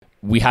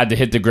we had to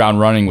hit the ground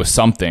running with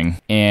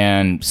something,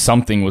 and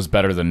something was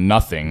better than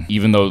nothing,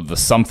 even though the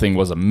something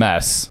was a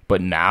mess.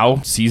 But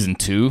now, season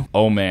 2,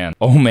 oh man,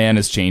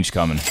 is change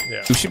coming.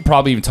 Yeah. We should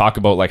probably even talk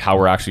about like how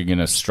we're actually going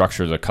to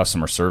structure the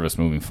customer service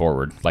moving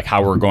forward, like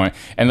how we're going,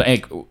 and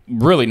like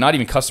really not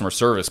even customer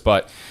service,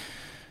 but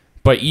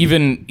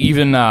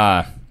even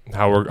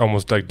how we're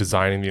almost like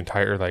designing the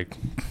entire like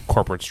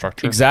corporate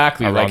structure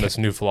exactly around like this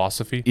new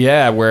philosophy.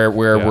 Yeah, where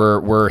we're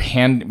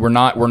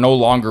no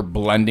longer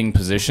blending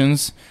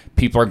positions.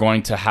 People are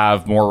going to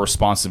have more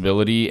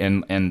responsibility,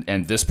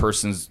 and this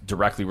person's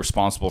directly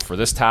responsible for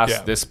this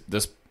task, this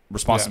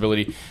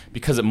responsibility,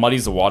 because it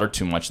muddies the water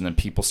too much, and then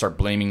people start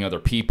blaming other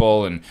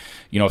people, and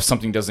if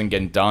something doesn't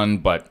get done,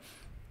 but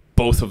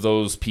both of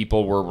those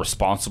people were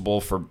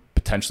responsible for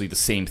potentially the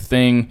same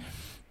thing.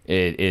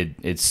 It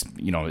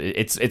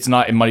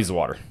muddies the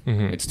water.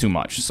 Mm-hmm. It's too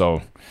much.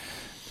 So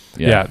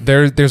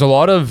there's a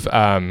lot of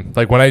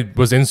like when I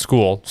was in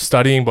school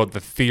studying about the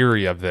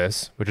theory of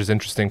this, which is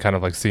interesting, kind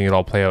of like seeing it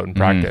all play out in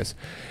practice.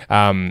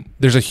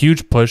 There's a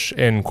huge push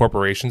in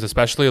corporations,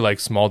 especially like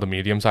small to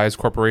medium-sized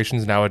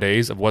corporations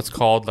nowadays, of what's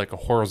called like a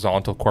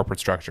horizontal corporate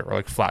structure, or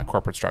like flat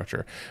corporate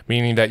structure,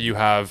 meaning that you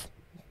have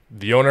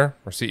the owner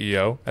or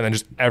CEO and then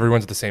just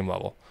everyone's at the same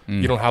level.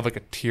 You don't have like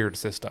a tiered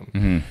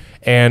system.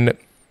 And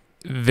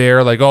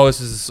they're like, oh, this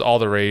is all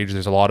the rage.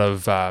 There's a lot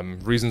of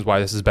reasons why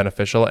this is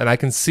beneficial. And I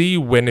can see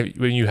when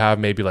you have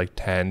maybe like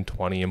 10,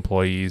 20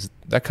 employees,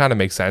 that kind of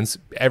makes sense.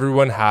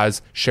 Everyone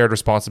has shared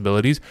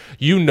responsibilities.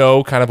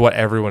 Kind of what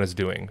everyone is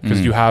doing,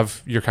 because you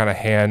have your kind of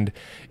hand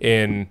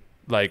in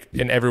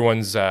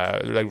everyone's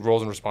like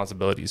roles and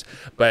responsibilities.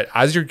 But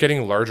as you're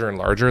getting larger and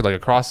larger, like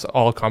across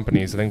all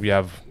companies, I think we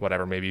have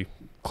maybe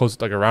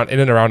close, like around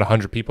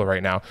 100 people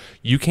right now.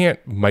 You can't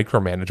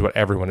micromanage what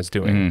everyone is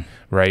doing,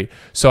 right?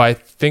 So I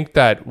think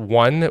that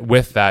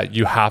with that,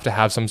 you have to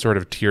have some sort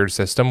of tiered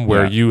system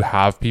where you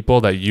have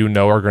people that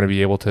are going to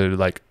be able to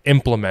like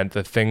implement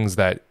the things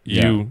that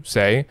you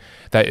say,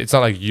 that it's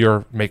not like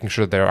you're making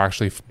sure that they're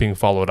actually being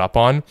followed up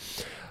on.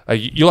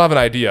 Like you'll have an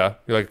idea.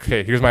 You're like,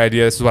 okay, here's my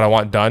idea. This is what I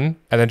want done,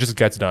 and then it just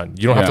gets done.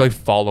 You don't have to like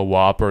follow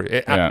up, or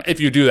if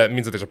you do that, it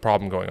means that there's a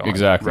problem going on.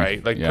 Exactly.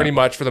 Right. Like pretty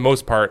much for the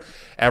most part,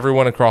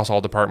 everyone across all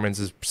departments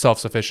is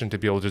self-sufficient to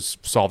be able to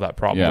just solve that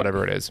problem,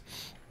 whatever it is.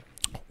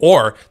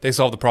 Or they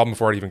solve the problem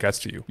before it even gets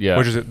to you,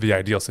 which is the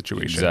ideal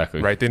situation.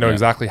 Exactly. Right. They know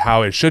exactly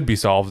how it should be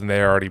solved, and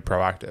they're already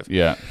proactive.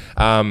 Yeah.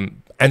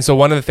 And so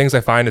one of the things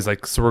I find is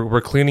like, so we're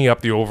cleaning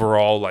up the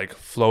overall like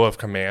flow of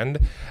command,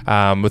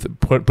 with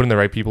putting the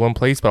right people in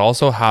place, but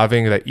also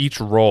having that each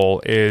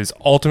role is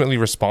ultimately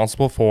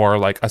responsible for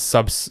like a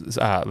sub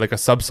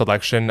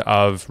selection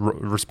of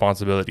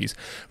responsibilities,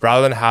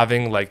 rather than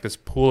having like this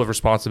pool of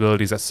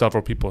responsibilities that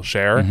several people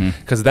share.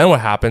 Because then what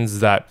happens is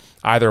that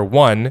either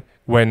one,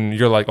 when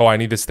you're like, oh, I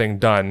need this thing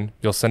done,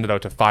 you'll send it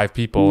out to 5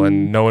 people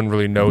and no one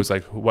really knows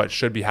like what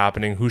should be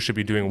happening, who should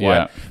be doing what.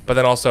 Yeah. But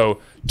then also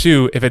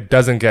 2, if it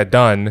doesn't get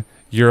done,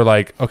 you're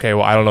like, okay,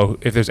 well, I don't know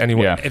if there's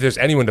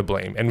anyone to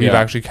blame. And we've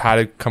actually had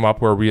it come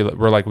up where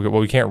we're like, well,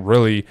 we can't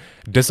really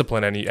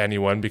discipline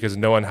anyone because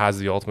no one has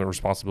the ultimate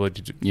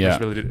responsibility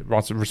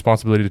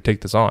responsibility to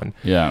take this on.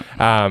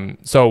 Yeah.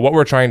 So what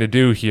we're trying to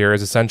do here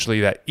is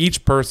essentially that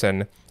each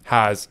person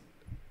has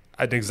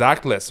an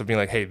exact list of being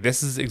like, hey,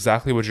 this is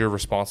exactly what you're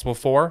responsible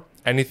for.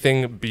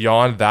 Anything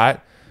beyond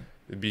that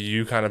would be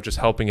you kind of just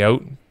helping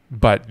out.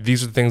 But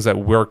these are the things that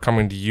we're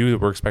coming to you,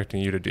 that we're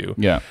expecting you to do.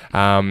 Yeah.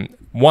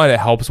 One, it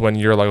helps when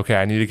you're like, okay,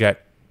 I need to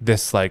get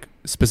this like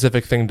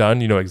specific thing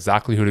done. You know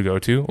exactly who to go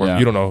to, or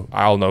you don't know,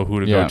 I'll know who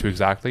to go to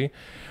exactly.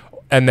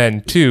 And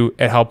then 2,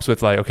 it helps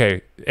with like,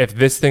 okay, if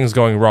this thing's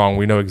going wrong,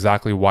 we know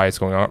exactly why it's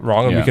going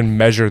wrong, and we can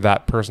measure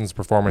that person's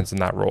performance in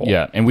that role.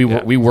 Yeah, and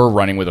we were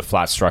running with a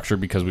flat structure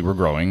because we were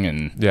growing,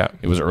 and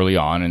it was early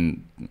on,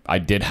 and I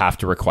did have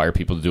to require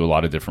people to do a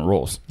lot of different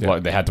roles. Yeah.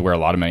 They had to wear a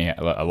lot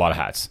of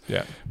hats.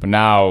 Yeah. But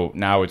now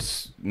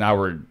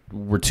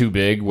we're too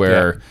big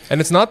where, and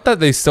it's not that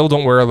they still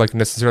don't wear like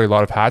necessarily a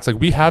lot of hats. Like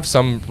we have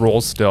some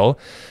roles still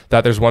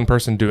that there's one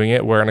person doing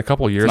it, where in a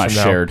couple of years it's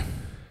not shared.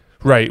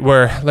 Right,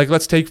 where like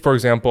let's take for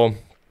example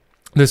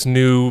this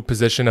new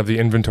position of the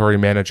inventory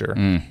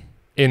manager.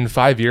 In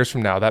 5 years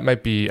from now, that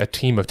might be a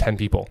team of 10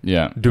 people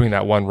doing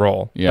that one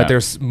role. Yeah. But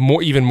there's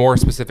even more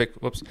specific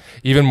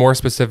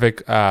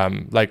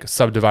like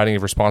subdividing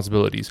of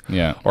responsibilities.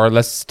 Yeah. Or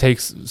let's take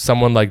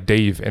someone like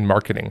Dave in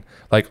marketing.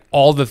 Like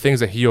all the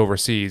things that he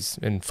oversees,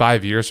 in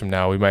 5 years from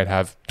now, we might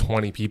have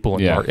 20 people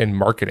in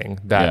marketing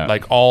that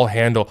like all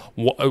handle.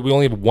 We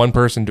only have one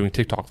person doing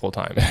TikTok full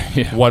time.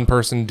 One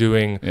person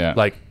doing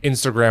like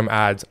Instagram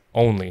ads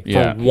only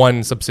for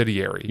one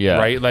subsidiary,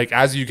 right? Like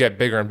as you get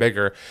bigger and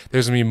bigger,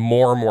 there's gonna be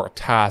more and more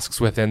tasks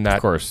within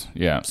that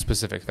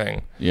specific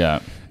thing. Yeah.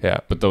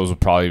 But those will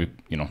probably,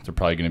 they're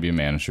probably going to be a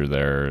manager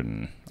there,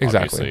 and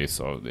exactly.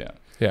 So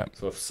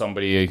So if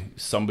somebody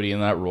in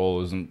that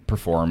role isn't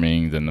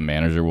performing, then the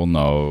manager will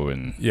know,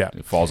 and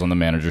it falls on the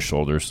manager's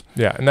shoulders.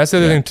 Yeah, and that's the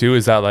other thing too,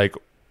 is that like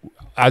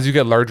as you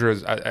get larger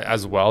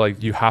as well,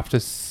 like you have to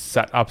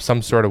set up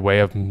some sort of way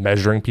of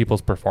measuring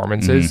people's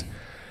performances.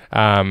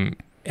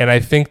 And I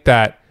think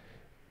that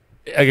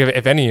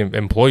if any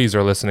employees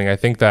are listening, I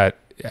think that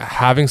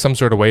having some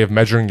sort of way of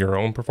measuring your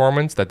own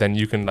performance that then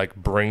you can like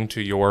bring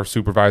to your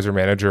supervisor,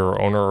 manager,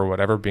 or owner or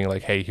whatever, being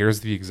like, hey, here's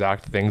the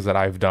exact things that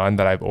I've done,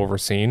 that I've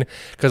overseen.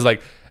 Because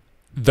like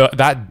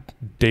that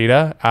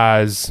data,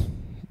 as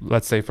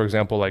let's say, for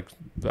example, like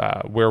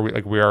where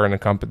we are in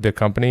the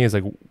company is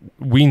like,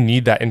 we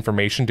need that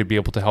information to be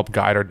able to help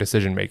guide our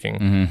decision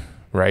making,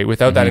 right?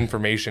 Without that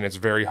information, it's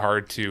very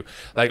hard to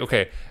like,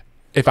 okay,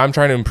 if I'm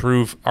trying to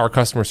improve our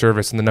customer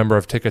service and the number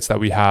of tickets that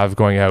we have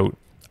going out,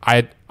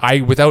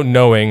 I without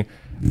knowing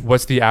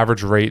what's the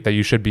average rate that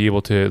you should be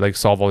able to like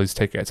solve all these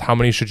tickets, how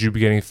many should you be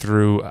getting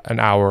through an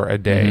hour a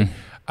day?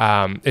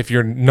 If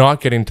you're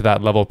not getting to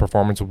that level of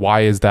performance,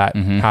 why is that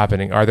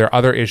happening? Are there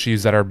other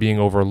issues that are being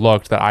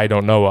overlooked that I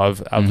don't know of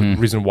the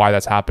reason why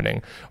that's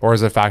happening? Or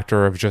is it a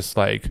factor of just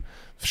like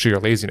sheer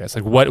laziness?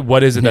 Like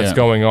what is it that's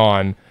going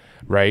on,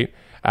 right?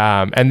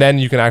 And then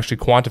you can actually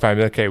quantify,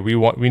 okay,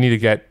 we need to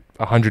get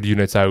 100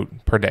 units out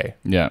per day.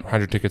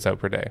 100 tickets out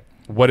per day.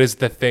 What is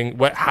the thing?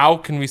 How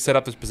can we set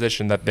up this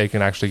position that they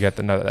can actually get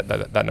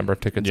that number of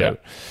tickets out?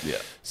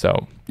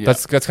 So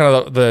that's kind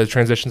of the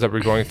transitions that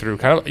we're going through,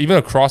 kind of even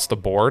across the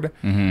board.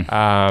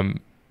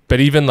 But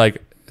even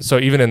like, so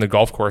even in the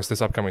golf course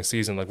this upcoming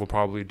season, like we'll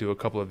probably do a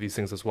couple of these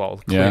things as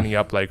well, cleaning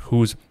up like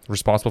who's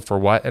responsible for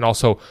what, and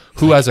also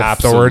who has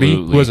authority,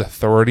 who has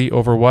authority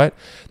over what.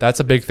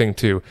 That's a big thing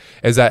too,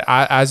 is that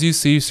as you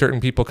see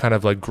certain people kind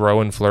of like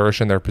grow and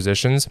flourish in their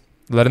positions,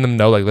 letting them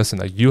know like, listen,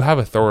 like you have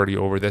authority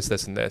over this,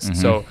 and this.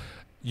 So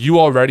you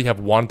already have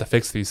wanted to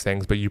fix these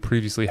things, but you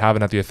previously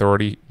haven't had the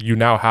authority. You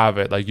now have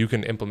it. Like you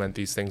can implement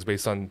these things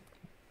based on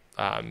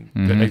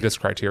this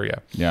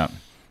criteria.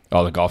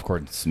 Oh, the golf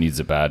course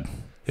needs it bad.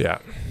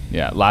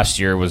 Last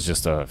year was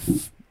just a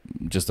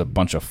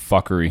bunch of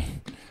fuckery.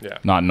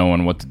 Not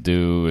knowing what to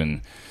do,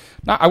 and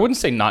I wouldn't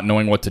say not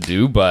knowing what to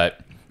do,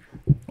 but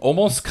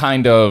almost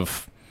kind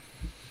of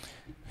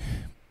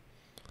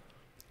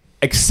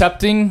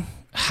accepting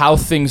how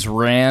things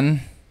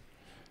ran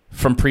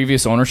from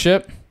previous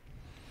ownership,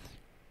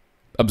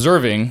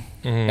 observing,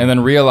 and then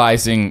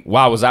realizing,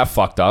 wow, was that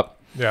fucked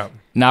up?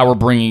 Now we're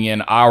bringing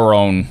in our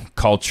own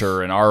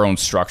culture and our own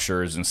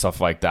structures and stuff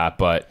like that,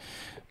 but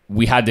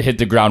we had to hit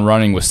the ground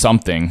running with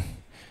something,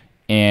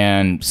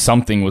 and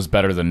something was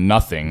better than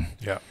nothing.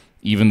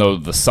 Even though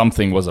the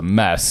something was a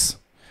mess.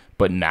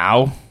 But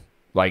now,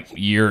 like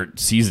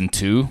season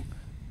 2,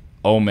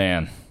 oh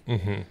man,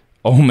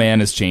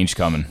 is change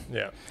coming.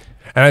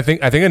 And I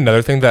think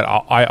another thing that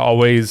I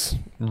always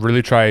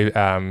really try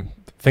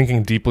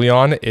thinking deeply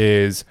on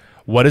is,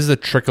 what is the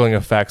trickling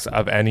effects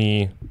of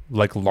any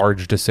like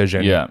large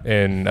decision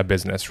in a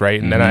business,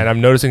 right? And then I'm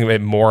noticing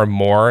it more and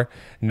more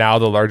now,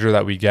 the larger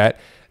that we get,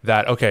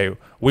 that, okay,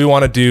 we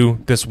want to do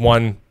this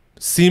one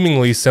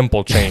seemingly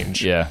simple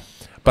change.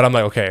 But I'm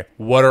like, okay,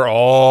 what are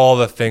all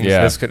the things?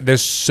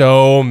 There's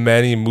so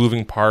many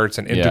moving parts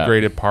and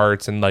integrated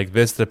parts, and like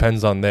this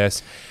depends on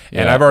this.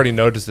 And I've already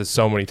noticed this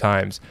so many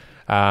times.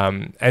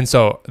 And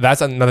so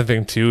that's another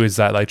thing too, is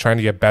that like trying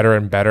to get better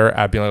and better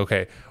at being like,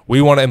 okay,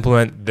 we want to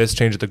implement this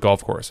change at the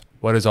golf course.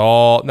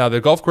 Now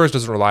the golf course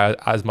doesn't rely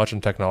as much on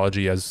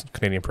technology as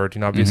Canadian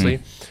Protein, obviously,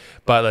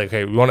 but like,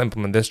 okay, we want to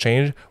implement this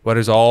change. What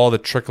is all the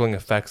trickling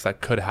effects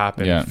that could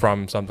happen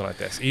from something like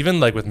this? Even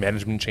like with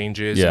management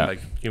changes and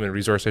like human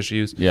resource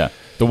issues. The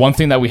one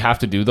thing that we have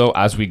to do though,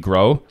 as we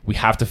grow, we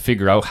have to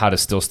figure out how to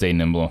still stay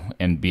nimble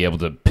and be able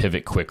to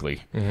pivot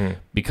quickly.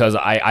 Because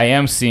I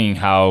am seeing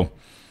how,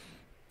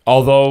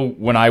 although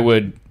when I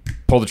would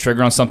pull the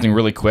trigger on something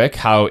really quick,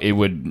 how it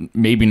would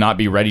maybe not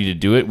be ready to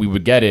do it, we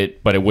would get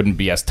it, but it wouldn't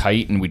be as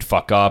tight, and we'd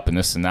fuck up and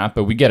this and that,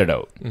 but we get it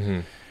out.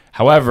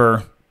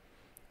 However,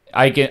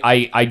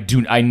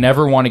 I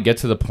never want to get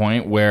to the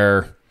point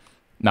where,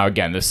 now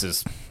again, this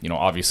is,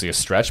 obviously a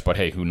stretch, but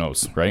hey, who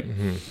knows, right?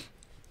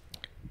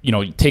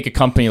 You take a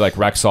company like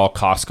Rexall,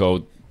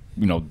 Costco,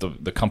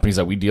 the companies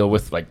that we deal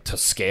with, like, to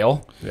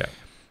scale.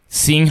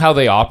 Seeing how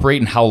they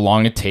operate and how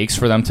long it takes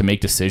for them to make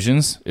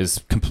decisions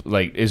is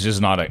just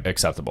not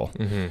acceptable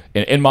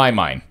in my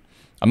mind.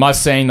 I'm not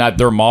saying that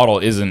their model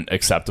isn't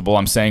acceptable.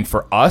 I'm saying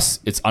for us,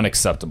 it's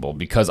unacceptable,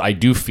 because I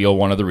do feel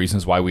one of the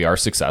reasons why we are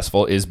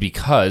successful is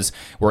because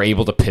we're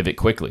able to pivot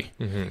quickly.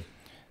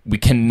 We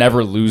can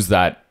never lose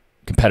that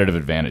competitive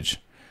advantage.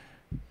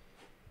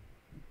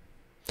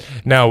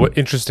 Now,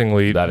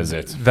 interestingly, that is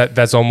it.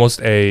 That's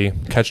almost a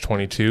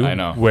catch-22. I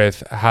know.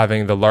 With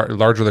having the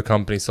larger the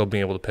company still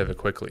being able to pivot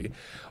quickly.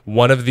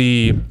 One of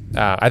the,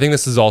 I think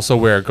this is also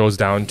where it goes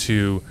down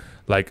to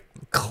like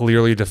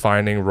clearly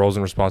defining roles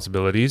and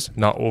responsibilities.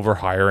 Not over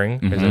hiring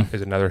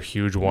is another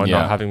huge one.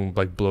 Not having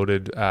like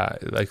bloated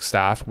like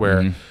staff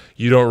where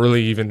you don't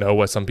really even know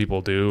what some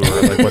people do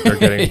or like what they're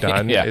getting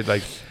done.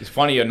 It's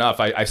funny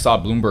enough. I saw a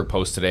Bloomberg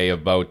post today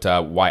about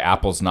why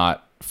Apple's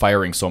not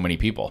firing so many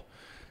people.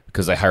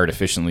 Because they hired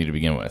efficiently to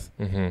begin with.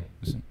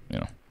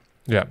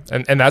 Yeah,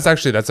 and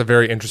that's a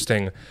very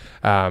interesting,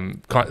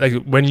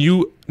 like when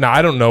you, now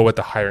I don't know what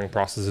the hiring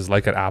process is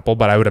like at Apple,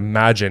 but I would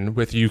imagine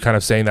with you kind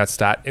of saying that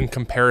stat in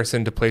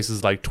comparison to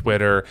places like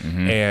Twitter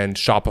and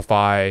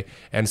Shopify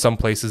and some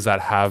places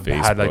that have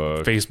had like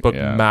Facebook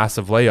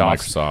massive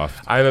layoffs,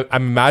 Microsoft. I'm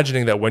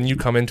imagining that when you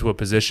come into a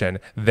position,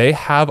 they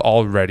have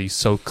already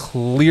so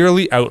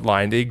clearly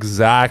outlined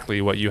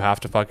exactly what you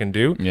have to fucking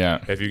do. Yeah.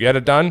 If you get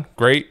it done,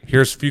 great.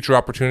 Here's future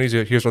opportunities.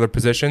 Here's other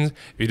positions.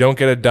 If you don't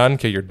get it done,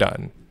 okay, you're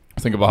done.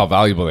 Think about how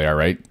valuable they are,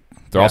 right?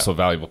 They're also a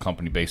valuable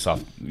company based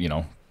off,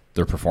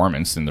 their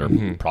performance and their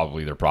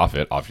probably their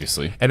profit,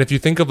 obviously. And if you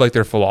think of like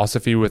their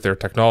philosophy with their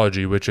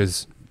technology, which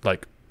is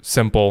like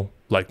simple,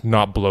 like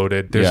not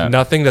bloated, there's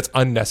nothing that's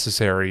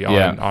unnecessary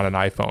on an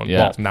iPhone.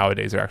 Yeah. Well,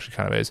 nowadays there actually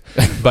kind of is,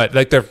 but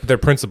like their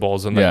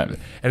principles and and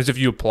as if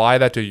you apply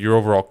that to your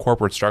overall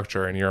corporate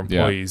structure and your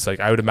employees, like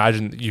I would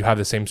imagine you have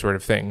the same sort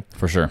of thing.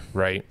 For sure,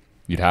 right?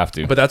 You'd have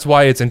to. But that's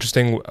why it's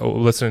interesting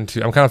listening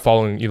to, I'm kind of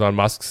following Elon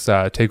Musk's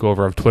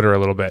takeover of Twitter a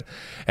little bit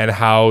and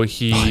how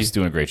he's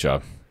doing a great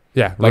job.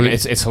 Yeah. Like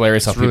it's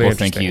hilarious how people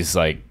think he's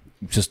like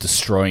just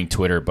destroying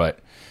Twitter, but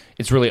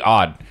it's really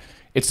odd.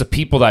 It's the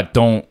people that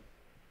don't,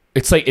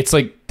 it's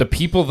like the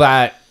people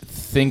that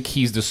think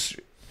he's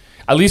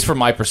at least from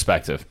my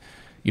perspective,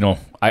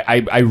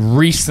 I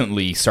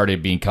recently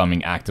started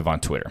becoming active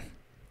on Twitter.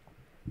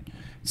 It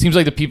seems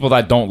like the people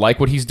that don't like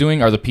what he's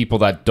doing are the people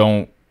that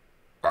don't,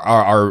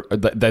 are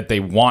that they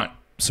want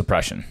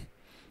suppression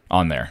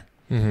on there,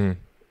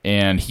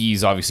 and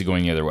he's obviously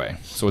going the other way.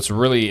 So it's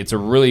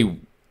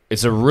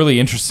a really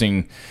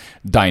interesting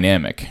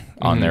dynamic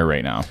on there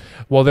right now.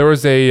 Well,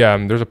 there's a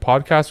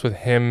podcast with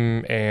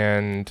him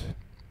and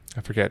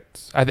I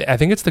forget. I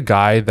think it's the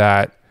guy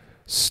that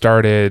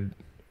started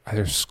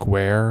either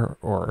Square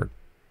or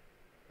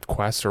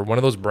Quest or one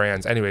of those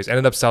brands. Anyways,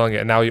 ended up selling it,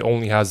 and now he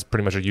only has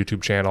pretty much a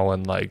YouTube channel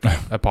and like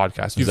a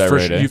podcast.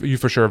 You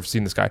for sure have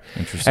seen this guy.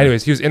 Interesting.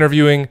 Anyways, he was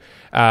interviewing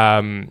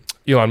Elon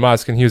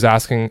Musk, and he was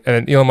asking,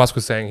 and Elon Musk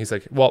was saying, he's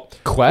like, well,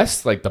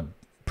 Quest, like the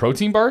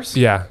protein bars?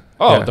 Yeah.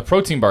 Oh, yeah. The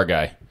protein bar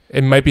guy.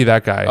 It might be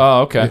that guy.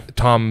 Oh, okay.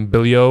 Tom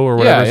Billio or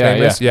whatever his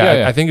name is.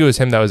 Yeah, I think it was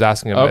him that was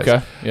asking him this.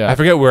 Okay, yeah. I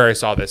forget where I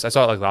saw this. I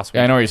saw it like last week.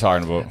 Yeah, I know what you're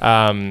talking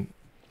about.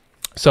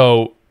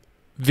 So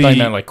I thought you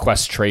meant like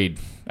Quest Trade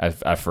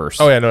at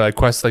first. Oh yeah, no, like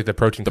Quest, like the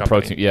protein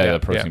company. The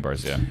protein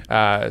bars,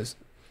 yeah.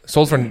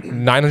 Sold for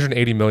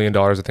 $980 million,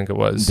 I think it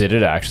was. Did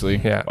it actually?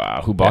 Yeah.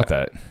 Wow, who bought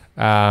that?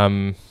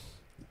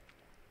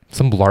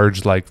 Some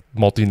large like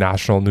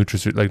multinational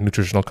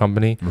nutritional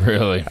company.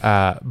 Really?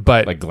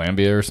 But like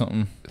Glanbia or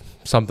something?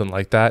 Something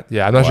like that.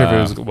 Yeah, I'm not sure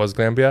if it was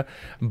Glanbia,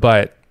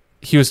 but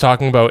he was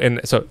talking about,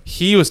 so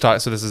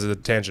this is a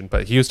tangent,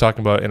 but he was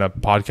talking about in a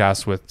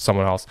podcast with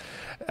someone else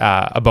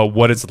about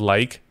what it's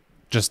like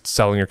just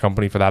selling your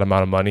company for that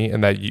amount of money,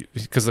 and that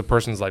because the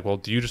person's like, well,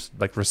 do you just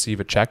like receive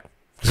a check?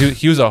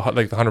 He was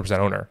like the 100%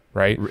 owner,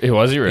 right?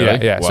 Was he really?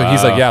 Yeah. Wow. So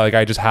he's like, yeah, like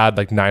I just had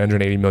like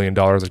 $980 million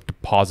like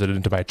deposited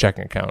into my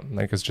checking account,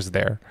 like it's just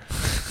there.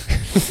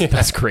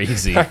 That's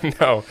crazy. I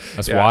know.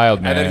 That's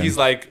wild, man. And then he's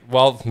like,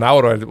 well,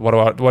 now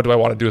what do I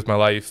want to do with my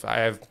life? I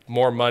have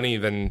more money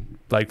than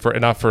like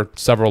for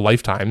several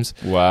lifetimes.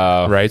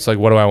 Wow. Right. So like,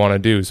 what do I want to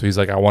do? So he's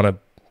like, I want to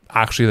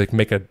actually like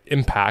make an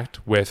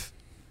impact with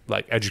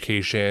like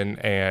education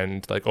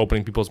and like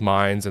opening people's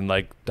minds and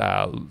like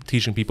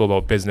teaching people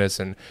about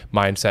business and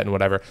mindset and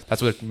whatever.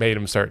 That's what made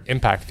him start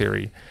Impact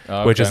Theory,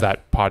 which is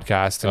that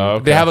podcast.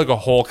 And they have like a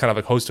whole kind of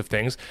like host of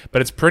things,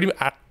 but it's pretty,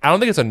 I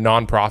don't think it's a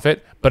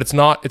non-profit, but it's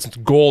not, its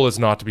goal is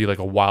not to be like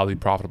a wildly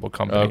profitable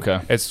company.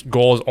 Okay. Its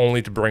goal is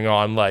only to bring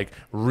on like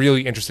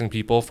really interesting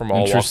people from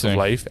all walks of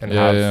life and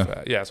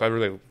so I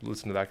really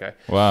listen to that guy.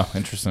 Wow.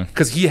 Interesting.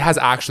 Because he has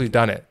actually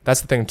done it.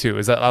 That's the thing too,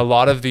 is that a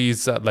lot of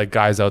these like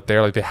guys out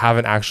there, like they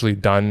haven't actually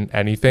done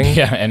anything.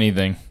 Yeah,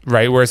 anything.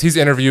 Right. Whereas he's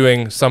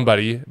interviewing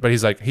somebody, but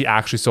he's like, he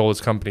actually sold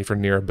his company for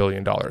near $1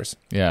 billion.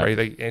 Yeah. Right.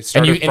 Like it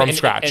started from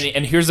scratch.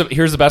 And here's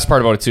the best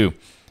part about it too.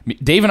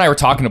 Dave and I were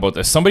talking about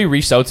this. Somebody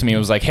reached out to me and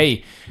was like,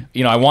 hey,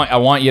 I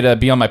want you to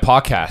be on my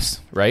podcast,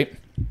 right?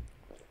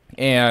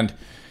 And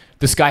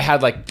this guy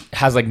has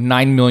like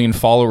 9 million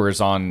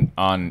followers on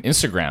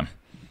Instagram.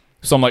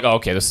 So I'm like, oh,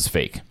 okay, this is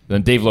fake.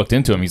 Then Dave looked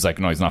into him. He's like,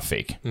 no, he's not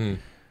fake.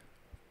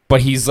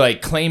 But he's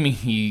like claiming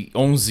he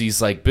owns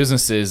these like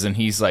businesses and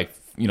he's like,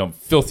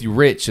 filthy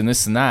rich and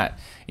this and that.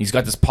 He's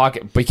got this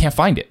pocket, but he can't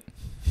find it.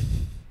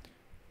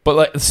 But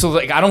like, so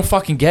like, I don't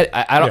fucking get it.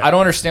 I don't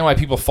understand why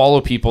people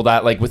follow people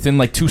that like within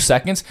like 2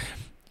 seconds,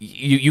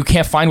 you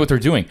can't find what they're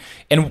doing.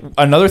 And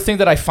another thing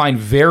that I find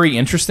very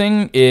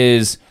interesting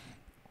is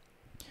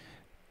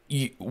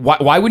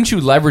why wouldn't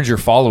you leverage your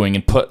following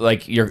and put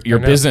like your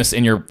business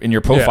in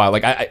your profile?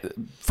 Yeah. Like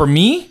for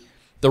me,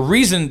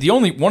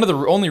 one of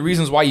the only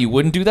reasons why you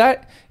wouldn't do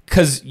that,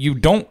 because you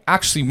don't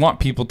actually want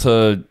people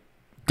to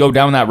go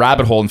down that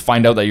rabbit hole and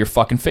find out that you're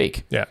fucking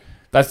fake. Yeah.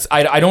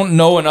 I don't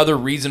know another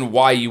reason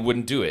why you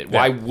wouldn't do it.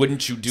 Why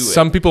wouldn't you do it?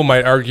 Some people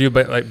might argue,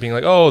 but like being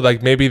like, oh,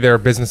 like maybe their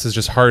business is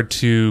just hard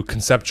to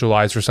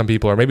conceptualize for some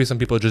people, or maybe some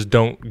people just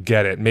don't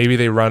get it. Maybe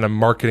they run a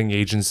marketing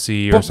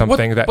agency or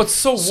something. But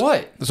so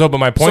what? But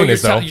my point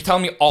is though, you're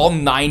telling me all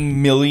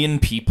 9 million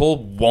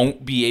people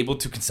won't be able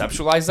to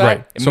conceptualize that?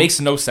 Right. It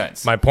makes no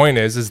sense. My point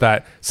is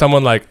that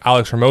someone like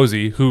Alex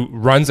Hormozi, who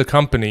runs a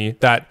company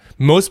that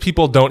most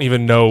people don't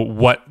even know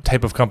what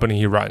type of company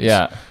he runs.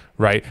 Yeah.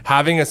 Right.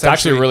 Having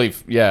essentially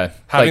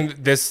having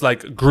this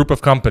like group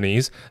of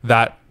companies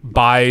that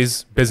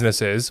buys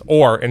businesses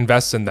or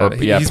invests in them.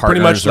 He's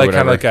pretty much like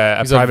kind of like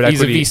a private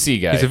equity. He's a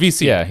VC guy. He's a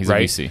VC. Yeah, he's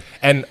right? a VC.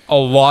 And a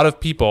lot of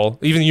people,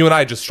 even you and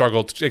I, just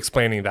struggled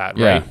explaining that.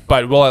 Right. Yeah.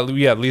 But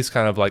we at least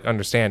kind of like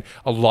understand.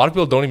 A lot of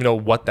people don't even know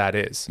what that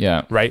is.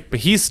 Yeah. Right. But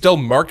he still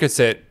markets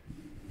it.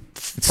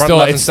 It's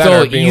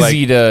still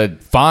easy to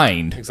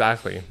find.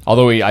 Exactly.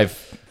 Although I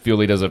feel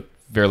he does a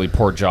fairly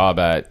poor job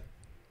at.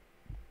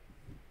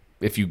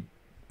 If you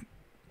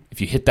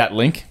hit that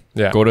link,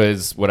 go to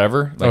his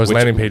whatever. Like his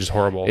landing page is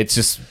horrible. It's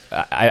just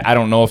I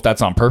don't know if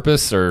that's on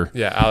purpose or.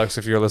 Yeah, Alex,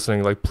 if you're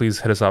listening, like please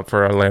hit us up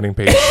for a landing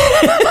page.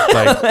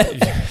 Like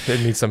it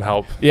needs some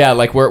help. Yeah,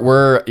 like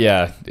we're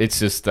it's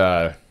just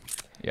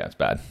it's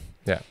bad.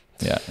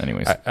 Yeah.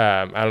 Anyways,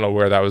 I don't know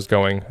where that was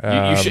going.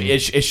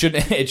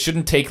 It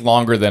shouldn't take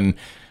longer than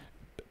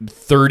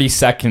 30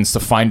 seconds to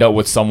find out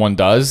what someone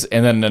does,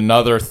 and then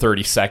another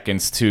 30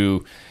 seconds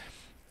to.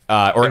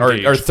 Or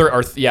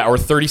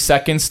 30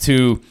 seconds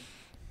to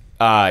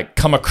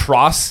come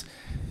across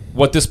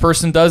what this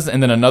person does,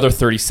 and then another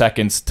 30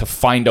 seconds to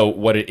find out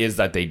what it is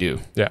that they do.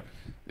 Yeah,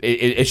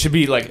 it should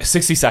be like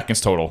 60 seconds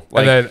total.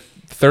 Like, and then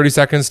 30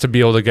 seconds to be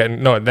able to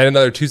then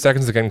another 2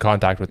 seconds to get in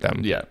contact with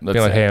them. Yeah, being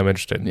like, hey, I'm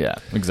interested. Yeah,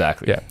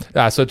 exactly.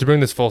 Yeah. So to bring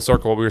this full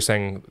circle, what we were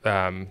saying,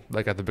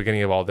 like at the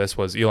beginning of all this,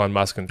 was Elon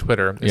Musk and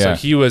Twitter. Yeah. So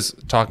he was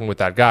talking with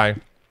that guy,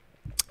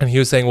 and he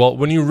was saying, well,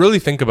 when you really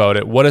think about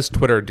it, what does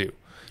Twitter do?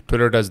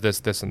 Twitter does this,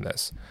 this, and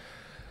this.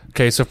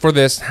 Okay, so for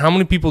this, how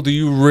many people do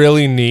you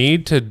really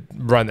need to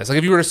run this? Like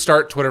if you were to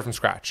start Twitter from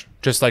scratch,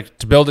 just like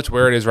to build it to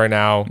where it is right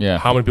now,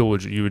 how many people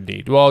would you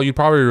need? Well, you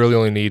probably really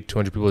only need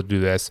 200 people to do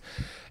this.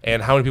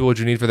 And how many people would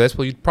you need for this?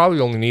 Well, you'd probably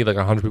only need like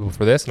 100 people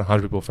for this and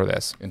 100 people for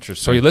this.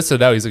 Interesting. So he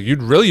listed it out. He's like,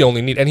 you'd really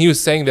only need, and he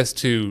was saying this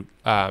to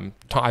Tom,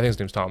 I think his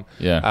name's Tom.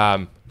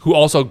 Yeah. Who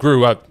also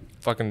grew up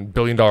fucking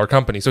billion-dollar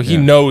company. So he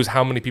knows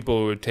how many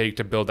people it would take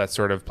to build that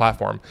sort of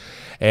platform.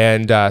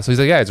 And so he's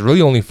like, yeah, it's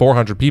really only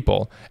 400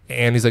 people.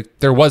 And he's like,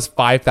 there was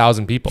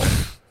 5,000 people.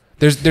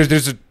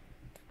 there's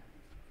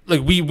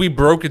like we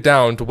broke it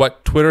down to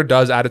what Twitter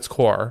does at its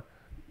core.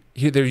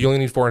 You only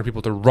need 400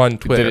 people to run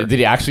Twitter. Did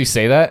he actually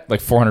say that? Like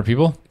 400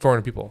 people?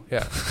 400 people,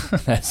 yeah.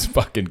 That's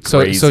fucking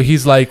crazy. So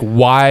he's like,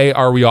 why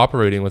are we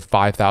operating with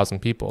 5,000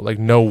 people? Like,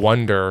 no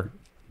wonder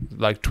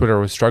like Twitter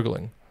was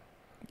struggling.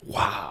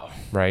 Wow.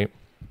 Right?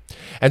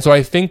 And so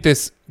I think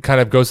this kind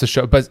of goes to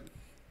show, but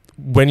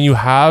when you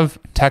have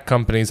tech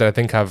companies that I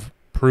think have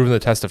proven the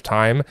test of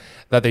time,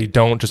 that they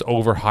don't just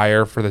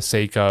overhire for the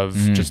sake of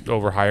just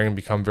overhiring and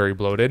become very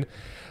bloated,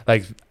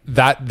 like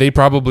that, they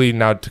probably,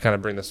 now to kind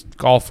of bring this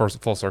all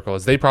full circle,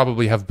 is they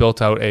probably have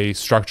built out a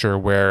structure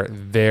where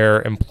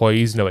their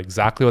employees know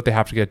exactly what they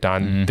have to get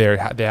done. They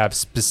have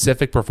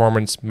specific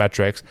performance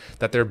metrics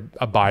that they're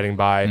abiding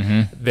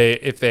by.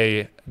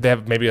 They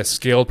have maybe a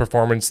scaled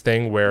performance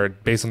thing where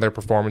based on their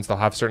performance, they'll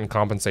have certain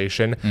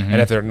compensation.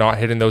 And if they're not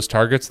hitting those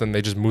targets, then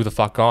they just move the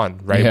fuck on,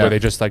 right? Yeah. Where they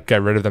just like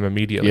get rid of them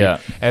immediately. Yeah.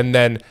 And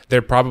then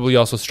they're probably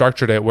also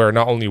structured it where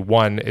not only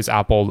one is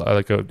Apple,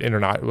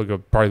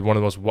 probably one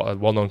of the most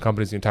well-known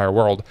companies in the entire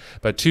world,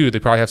 but two, they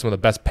probably have some of the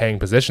best paying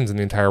positions in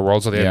the entire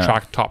world. So they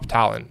attract top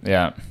talent.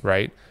 Yeah.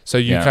 Right. So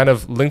you kind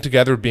of link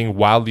together being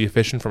wildly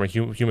efficient from a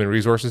human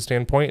resources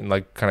standpoint and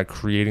like kind of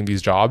creating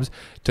these jobs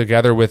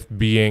together with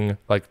being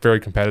like very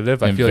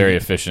competitive. I feel very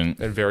efficient.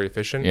 And very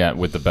efficient. Yeah,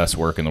 with the best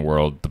work in the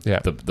world.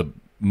 The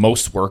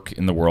most work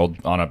in the world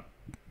on a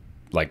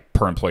like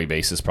per employee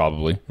basis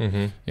probably.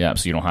 Yeah,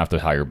 so you don't have to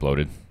hire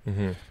bloated.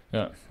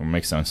 Yeah, it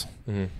makes sense.